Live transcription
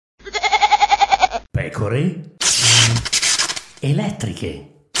Pecore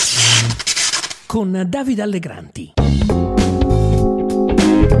elettriche con Davide Allegranti.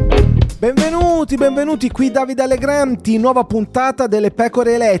 Benvenuti, qui Davide Allegranti, nuova puntata delle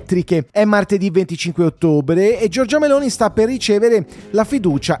Pecore Elettriche. È martedì 25 ottobre e Giorgia Meloni sta per ricevere la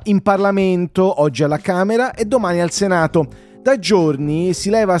fiducia in Parlamento, oggi alla Camera e domani al Senato. Da giorni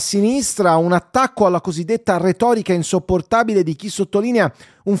si leva a sinistra un attacco alla cosiddetta retorica insopportabile di chi sottolinea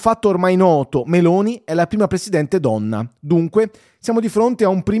un fatto ormai noto: Meloni è la prima presidente donna. Dunque, siamo di fronte a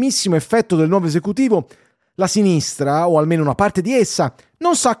un primissimo effetto del nuovo esecutivo. La sinistra, o almeno una parte di essa,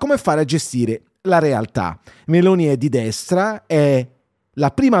 non sa come fare a gestire la realtà. Meloni è di destra, è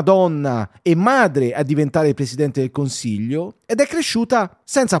la prima donna e madre a diventare Presidente del Consiglio ed è cresciuta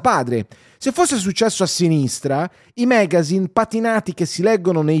senza padre. Se fosse successo a sinistra, i magazine patinati che si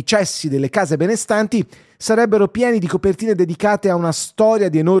leggono nei cessi delle case benestanti sarebbero pieni di copertine dedicate a una storia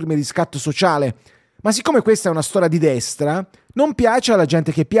di enorme riscatto sociale. Ma siccome questa è una storia di destra, non piace alla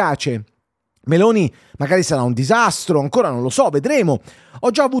gente che piace. Meloni magari sarà un disastro, ancora non lo so, vedremo. Ho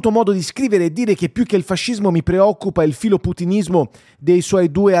già avuto modo di scrivere e dire che più che il fascismo mi preoccupa il filoputinismo dei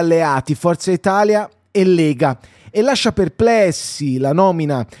suoi due alleati, Forza Italia e Lega, e lascia perplessi la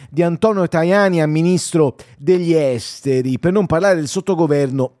nomina di Antonio Tajani a ministro degli esteri, per non parlare del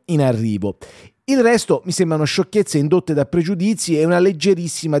sottogoverno in arrivo. Il resto mi sembrano sciocchezze indotte da pregiudizi e una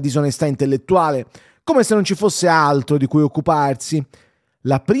leggerissima disonestà intellettuale, come se non ci fosse altro di cui occuparsi.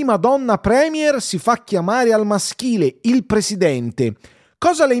 La prima donna premier si fa chiamare al maschile, il presidente.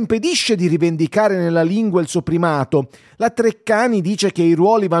 Cosa le impedisce di rivendicare nella lingua il suo primato? La Treccani dice che i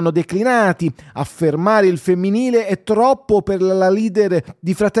ruoli vanno declinati. Affermare il femminile è troppo per la leader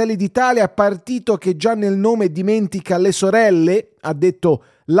di Fratelli d'Italia, partito che già nel nome dimentica le sorelle, ha detto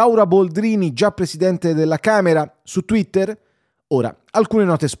Laura Boldrini, già presidente della Camera, su Twitter. Ora, alcune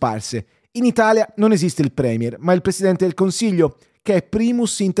note sparse. In Italia non esiste il premier, ma il presidente del Consiglio, che è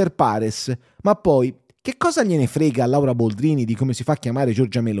primus inter pares. Ma poi, che cosa gliene frega a Laura Boldrini di come si fa chiamare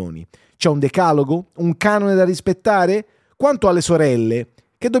Giorgia Meloni? C'è un decalogo? Un canone da rispettare? Quanto alle sorelle,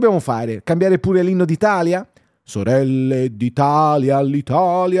 che dobbiamo fare? Cambiare pure l'inno d'Italia? Sorelle d'Italia,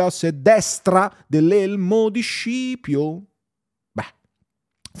 l'Italia s'è destra dell'elmo di Scipio.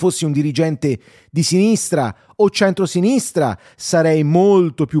 Fossi un dirigente di sinistra o centrosinistra, sarei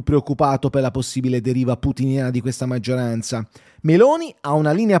molto più preoccupato per la possibile deriva putiniana di questa maggioranza. Meloni ha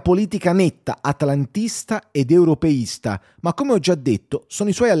una linea politica netta, atlantista ed europeista, ma come ho già detto, sono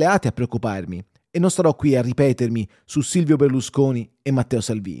i suoi alleati a preoccuparmi. E non starò qui a ripetermi su Silvio Berlusconi e Matteo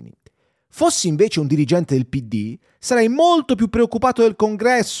Salvini. Fossi invece un dirigente del PD, sarei molto più preoccupato del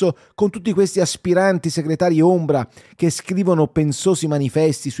congresso, con tutti questi aspiranti segretari ombra che scrivono pensosi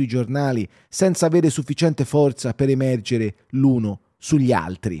manifesti sui giornali senza avere sufficiente forza per emergere l'uno sugli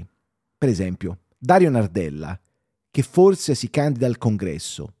altri. Per esempio, Dario Nardella, che forse si candida al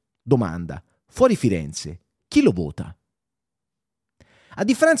congresso, domanda: fuori Firenze, chi lo vota? A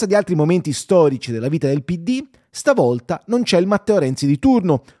differenza di altri momenti storici della vita del PD, stavolta non c'è il Matteo Renzi di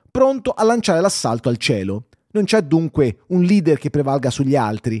turno, pronto a lanciare l'assalto al cielo. Non c'è dunque un leader che prevalga sugli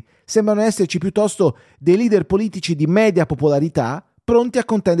altri, sembrano esserci piuttosto dei leader politici di media popolarità pronti a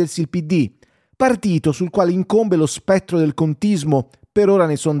contendersi il PD, partito sul quale incombe lo spettro del contismo per ora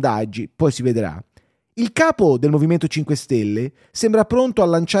nei sondaggi, poi si vedrà. Il capo del Movimento 5 Stelle sembra pronto a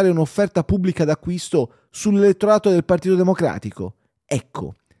lanciare un'offerta pubblica d'acquisto sull'elettorato del Partito Democratico.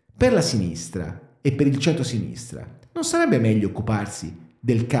 Ecco, per la sinistra e per il centro-sinistra non sarebbe meglio occuparsi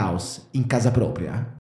del caos in casa propria?